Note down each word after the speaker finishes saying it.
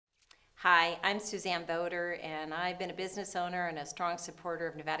Hi, I'm Suzanne Boder, and I've been a business owner and a strong supporter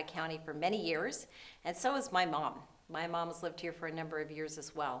of Nevada County for many years, and so is my mom. My mom has lived here for a number of years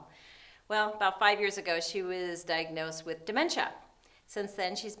as well. Well, about 5 years ago, she was diagnosed with dementia. Since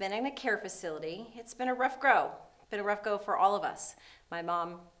then, she's been in a care facility. It's been a rough go. It's been a rough go for all of us. My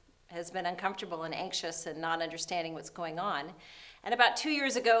mom has been uncomfortable and anxious and not understanding what's going on. And about 2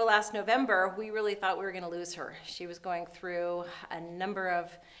 years ago, last November, we really thought we were going to lose her. She was going through a number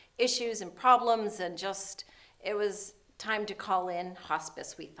of issues and problems, and just, it was time to call in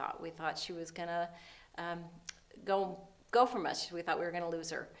hospice, we thought. We thought she was going to go from us. We thought we were going to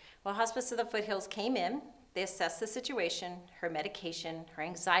lose her. Well, Hospice of the Foothills came in. They assessed the situation, her medication, her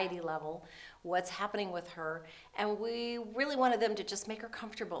anxiety level, what's happening with her, and we really wanted them to just make her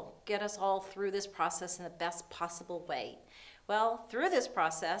comfortable, get us all through this process in the best possible way. Well, through this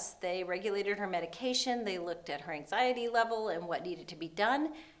process, they regulated her medication, they looked at her anxiety level and what needed to be done,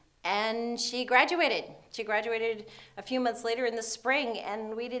 and she graduated. She graduated a few months later in the spring,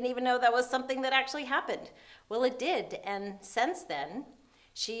 and we didn't even know that was something that actually happened. Well, it did, and since then,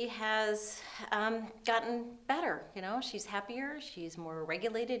 she has gotten better. You know, she's happier, she's more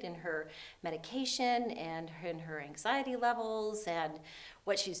regulated in her medication and in her anxiety levels and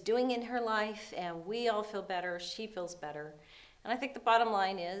what she's doing in her life, and we all feel better, she feels better. And I think the bottom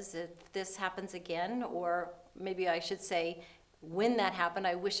line is, if this happens again, or maybe I should say, when that happened,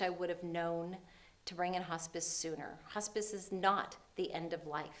 I wish I would have known to bring in hospice sooner. Hospice is not the end of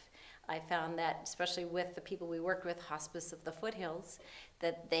life. I found that, especially with the people we worked with, Hospice of the Foothills,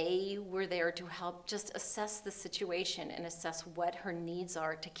 that they were there to help just assess the situation and assess what her needs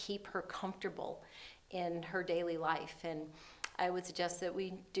are to keep her comfortable in her daily life. And I would suggest that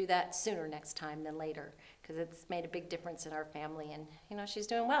we do that sooner next time than later, because it's made a big difference in our family. And, you know, she's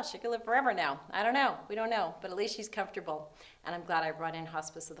doing well. She could live forever now. I don't know. We don't know. But at least she's comfortable. And I'm glad I brought in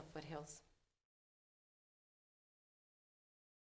Hospice of the Foothills.